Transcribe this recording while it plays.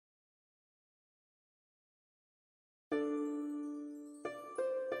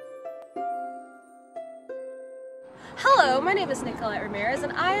Hello, my name is Nicolette Ramirez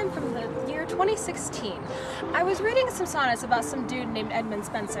and I am from the year 2016. I was reading some sonnets about some dude named Edmund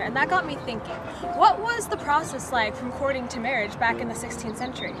Spenser, and that got me thinking, what was the process like from courting to marriage back in the 16th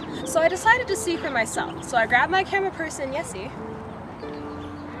century? So I decided to see for myself. So I grabbed my camera person, Yessie,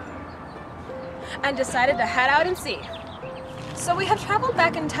 and decided to head out and see. So we have traveled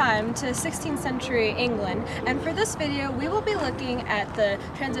back in time to 16th century England, and for this video we will be looking at the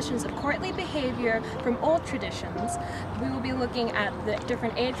transitions of courtly behavior from old traditions. We will be looking at the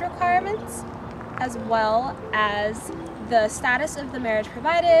different age requirements, as well as the status of the marriage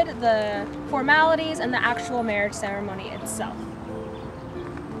provided, the formalities, and the actual marriage ceremony itself.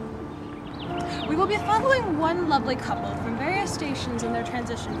 We will be following one lovely couple from various stations in their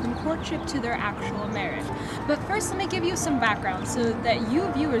transition from courtship to their actual marriage. But first, let me give you some background so that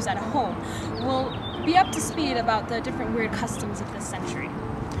you viewers at home will be up to speed about the different weird customs of this century.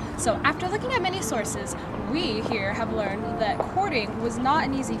 So after looking at many sources, we here have learned that courting was not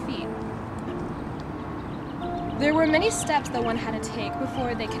an easy feat. There were many steps that one had to take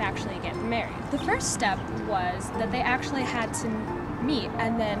before they could actually get married. The first step was that they actually had to meet,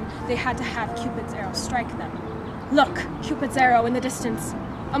 and then they had to have Cupid's arrow strike them. Look, Cupid's arrow in the distance.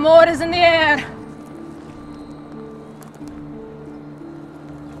 Amor is in the air!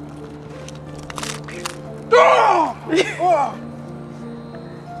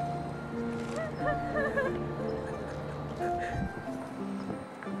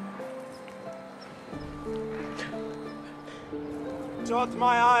 Doth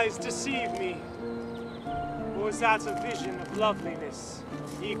my eyes deceive me? Or is that a vision of loveliness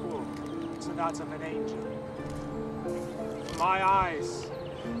equal to that of an angel? My eyes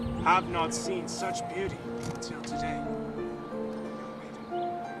have not seen such beauty until today.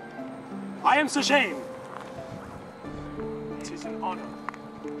 I am Sir Shame. It is an honor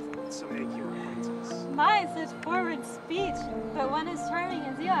to make your acquaintance. My, such forward speech, but one as charming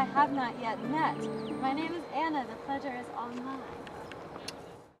as you I have not yet met. My name is Anna, the pleasure is all mine.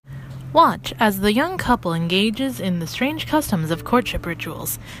 Watch as the young couple engages in the strange customs of courtship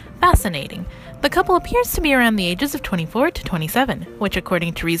rituals. Fascinating. The couple appears to be around the ages of 24 to 27, which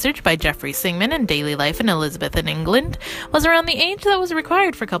according to research by Jeffrey Singman in Daily Life in Elizabeth in England, was around the age that was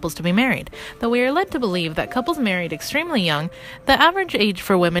required for couples to be married. Though we are led to believe that couples married extremely young, the average age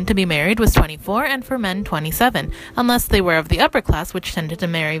for women to be married was 24 and for men 27, unless they were of the upper class, which tended to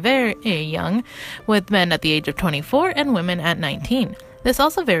marry very young, with men at the age of 24 and women at 19. This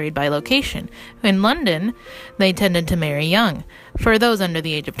also varied by location. In London, they tended to marry young. For those under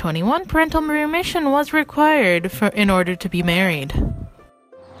the age of 21, parental permission was required in order to be married.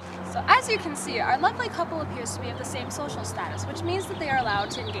 So as you can see, our lovely couple appears to be of the same social status, which means that they are allowed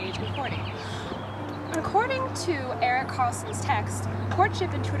to engage in courting. According to Eric Carlson's text,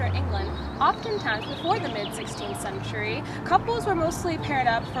 Courtship in Tudor England, oftentimes before the mid-16th century, couples were mostly paired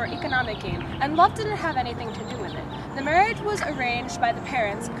up for economic gain, and love didn't have anything to do with it. The marriage was arranged by the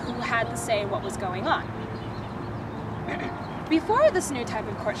parents who had the say in what was going on. Before this new type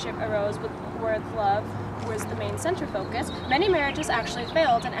of courtship arose where love was the main center focus, many marriages actually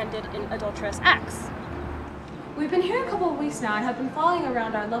failed and ended in adulterous acts. We've been here a couple of weeks now and have been following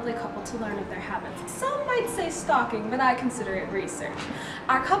around our lovely couple to learn of their habits. Some might say stalking, but I consider it research.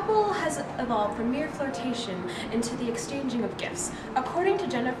 Our couple has evolved from mere flirtation into the exchanging of gifts. According to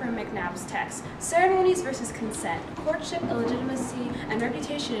Jennifer McNabb's text, Ceremonies versus Consent, Courtship, Illegitimacy, and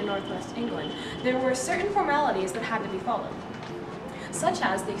Reputation in Northwest England, there were certain formalities that had to be followed, such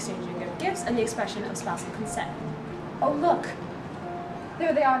as the exchanging of gifts and the expression of spousal consent. Oh look,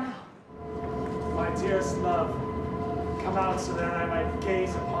 there they are now. My dearest love, come out so that I might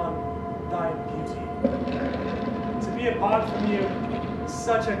gaze upon thy beauty. To be apart from you is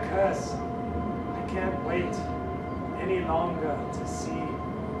such a curse. I can't wait any longer to see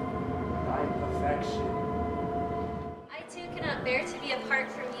thy perfection. I too cannot bear to be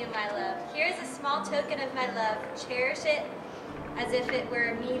apart from you, my love. Here is a small token of my love. Cherish it as if it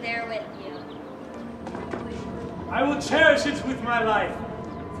were me there with you. I will cherish it with my life.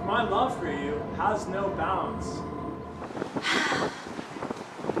 My love for you has no bounds.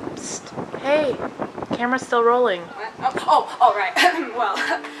 Hey, camera's still rolling. All right. Well,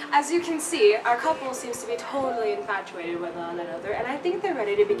 as you can see, our couple seems to be totally infatuated with one another, and I think they're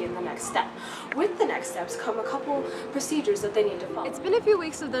ready to begin the next step. With the next steps come a couple procedures that they need to follow. It's been a few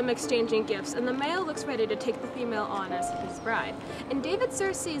weeks of them exchanging gifts, and the male looks ready to take the female on as his bride. In David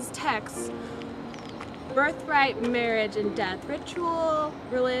Searcy's text, Birthright, Marriage and Death, Ritual,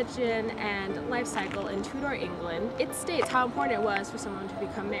 Religion, and Life Cycle in Tudor England, it states how important it was for someone to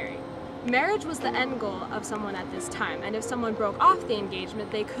become married. Marriage was the end goal of someone at this time, and if someone broke off the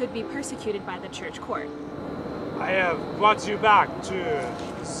engagement, they could be persecuted by the church court. I have brought you back to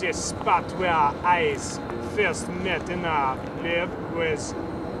the spot where our eyes first met and our love was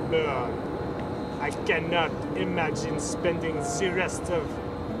born. I cannot imagine spending the rest of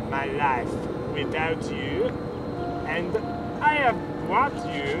my life without you, and I have brought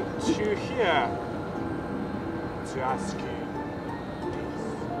you to here to ask you this.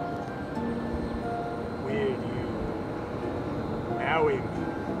 Will you marry me?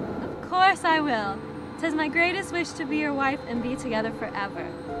 Of course I will. 'Tis my greatest wish to be your wife and be together forever.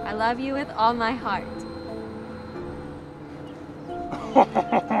 I love you with all my heart.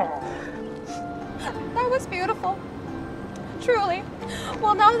 That was beautiful. Truly.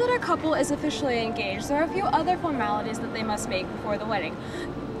 Well, now that our couple is officially engaged, there are a few other formalities that they must make before the wedding.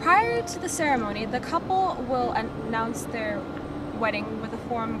 Prior to the ceremony, the couple will announce their wedding with a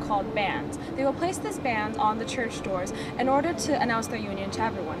form called band. They will place this band on the church doors in order to announce their union to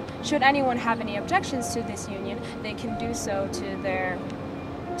everyone. Should anyone have any objections to this union, they can do so to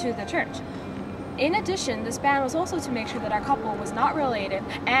the church. In addition, this band was also to make sure that our couple was not related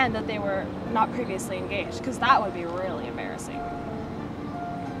and that they were not previously engaged, because that would be really embarrassing.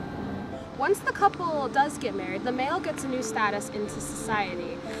 Once the couple does get married, the male gets a new status into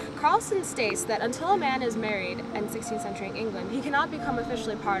society. Carlson states that until a man is married in 16th century England, he cannot become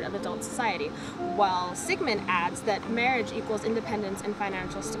officially part of adult society, while Sigmund adds that marriage equals independence and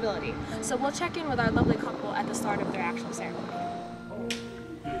financial stability. So we'll check in with our lovely couple at the start of their actual ceremony.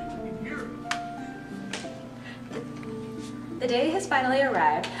 The day has finally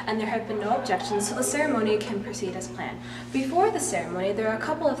arrived, and there have been no objections, so the ceremony can proceed as planned. Before the ceremony, there are a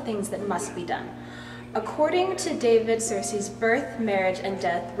couple of things that must be done. According to David Cersei's Birth, Marriage, and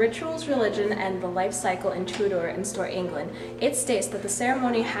Death, Rituals, Religion, and the Life Cycle in Tudor and Store England, it states that the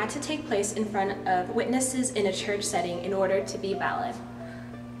ceremony had to take place in front of witnesses in a church setting in order to be valid.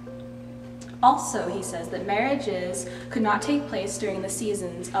 Also, he says that marriages could not take place during the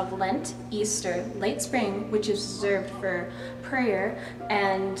seasons of Lent, Easter, late spring, which is reserved for prayer,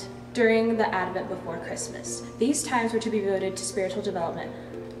 and during the Advent before Christmas. These times were to be devoted to spiritual development.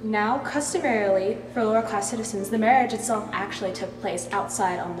 Now, customarily, for lower class citizens, the marriage itself actually took place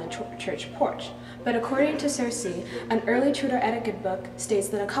outside on the church porch. But according to Cersei, an early Tudor etiquette book states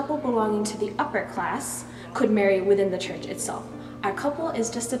that a couple belonging to the upper class could marry within the church itself. Our couple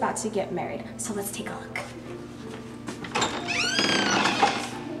is just about to get married, so let's take a look.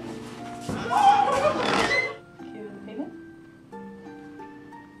 Cue the payment.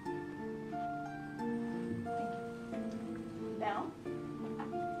 Now,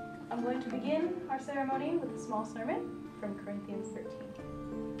 I'm going to begin our ceremony with a small sermon from Corinthians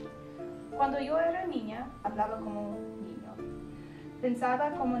 13. Cuando yo era niña, hablaba como niño,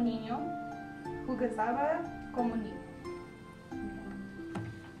 pensaba como niño, jugaba como niño.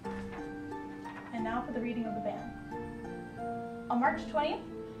 And now for the reading of the band. On March 20th,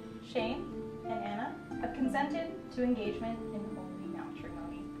 Shane and Anna have consented to engagement in holy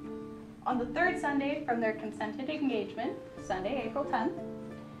matrimony. On the third Sunday from their consented engagement, Sunday, April 10th,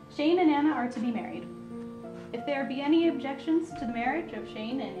 Shane and Anna are to be married. If there be any objections to the marriage of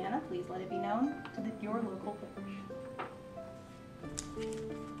Shane and Anna, please let it be known to your local parish.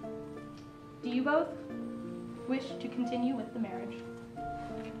 Do you both wish to continue with the marriage?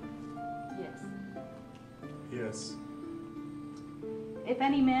 Yes. Yes. If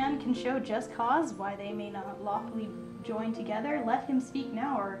any man can show just cause why they may not lawfully join together, let him speak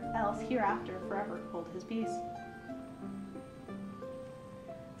now, or else hereafter forever hold his peace.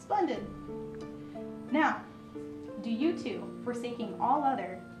 Splendid. Now, do you two, forsaking all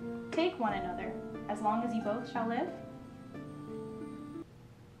other, take one another, as long as you both shall live?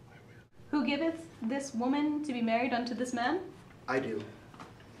 Who giveth this woman to be married unto this man? I do.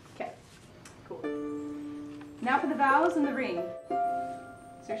 Okay, cool. Now for the vows and the ring.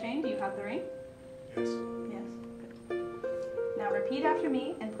 Sir Shane, do you have the ring? Yes. Yes, good. Now repeat after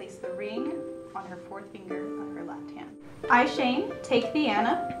me and place the ring on her fourth finger of her left hand. I, Shane, take thee,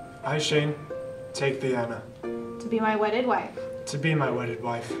 Anna, I, Shane, take thee, Anna, to be my wedded wife, to be my wedded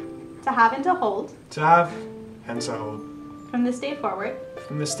wife, to have and to hold, to have and to hold, from this day forward,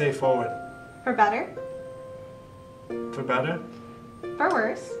 from this day forward, for better, for better, for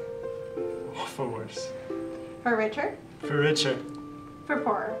worse, or for worse, for richer, for richer, for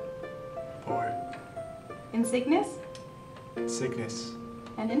poorer, poor, in sickness sickness,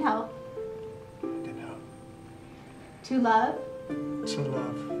 and in health, and in health, to love to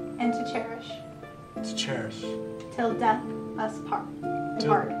love, and to cherish, to cherish, till death us part.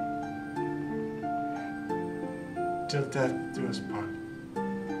 Till- till death do us part.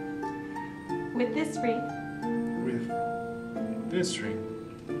 With this wreath, With this ring,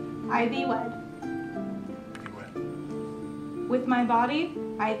 I thee wed, we wed. With my body,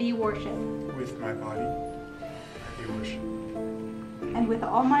 I thee worship. With my body, I thee worship. And with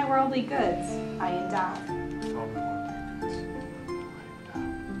all my worldly goods, I endow. With all my worldly goods, I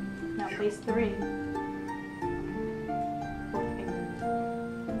endow. Now place the ring. Both fingers.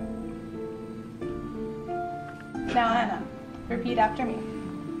 Now Anna, repeat after me.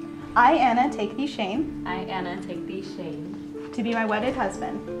 I, Anna, take thee, Shane, I, Anna, take thee, Shane, to be my wedded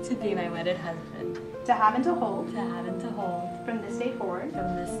husband, to be my wedded husband, to have and to hold, to have and to hold, from this day forward,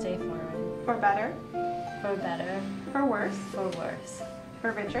 from this day forward, for better, for better, for worse, for worse,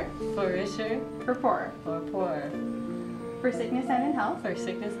 for richer, for richer, for poorer, for poorer, for sickness and in health, for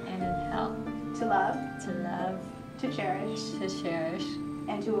sickness and in health, to love, to cherish, to cherish,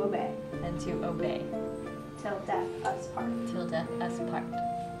 and to obey, till death us part. death us part.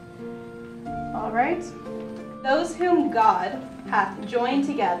 All right. Those whom God hath joined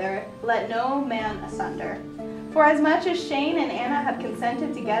together, let no man asunder. For as much as Shane and Anna have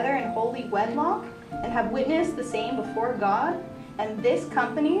consented together in holy wedlock, and have witnessed the same before God and this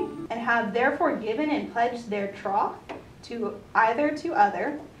company, and have therefore given and pledged their troth to either to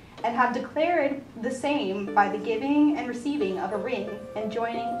other, and have declared the same by the giving and receiving of a ring and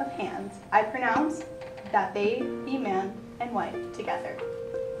joining of hands, I pronounce that they be man and wife together.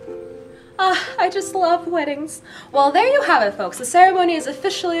 I just love weddings. Well, there you have it, folks. The ceremony is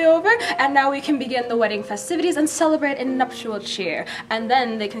officially over, and now we can begin the wedding festivities and celebrate in nuptial cheer. And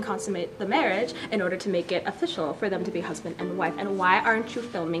then they can consummate the marriage in order to make it official for them to be husband and wife. And why aren't you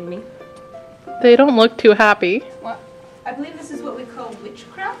filming me? They don't look too happy. Well, I believe this is what we call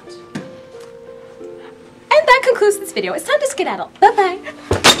witchcraft. And that concludes this video. It's time to skedaddle.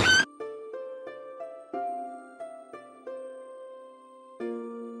 Bye-bye.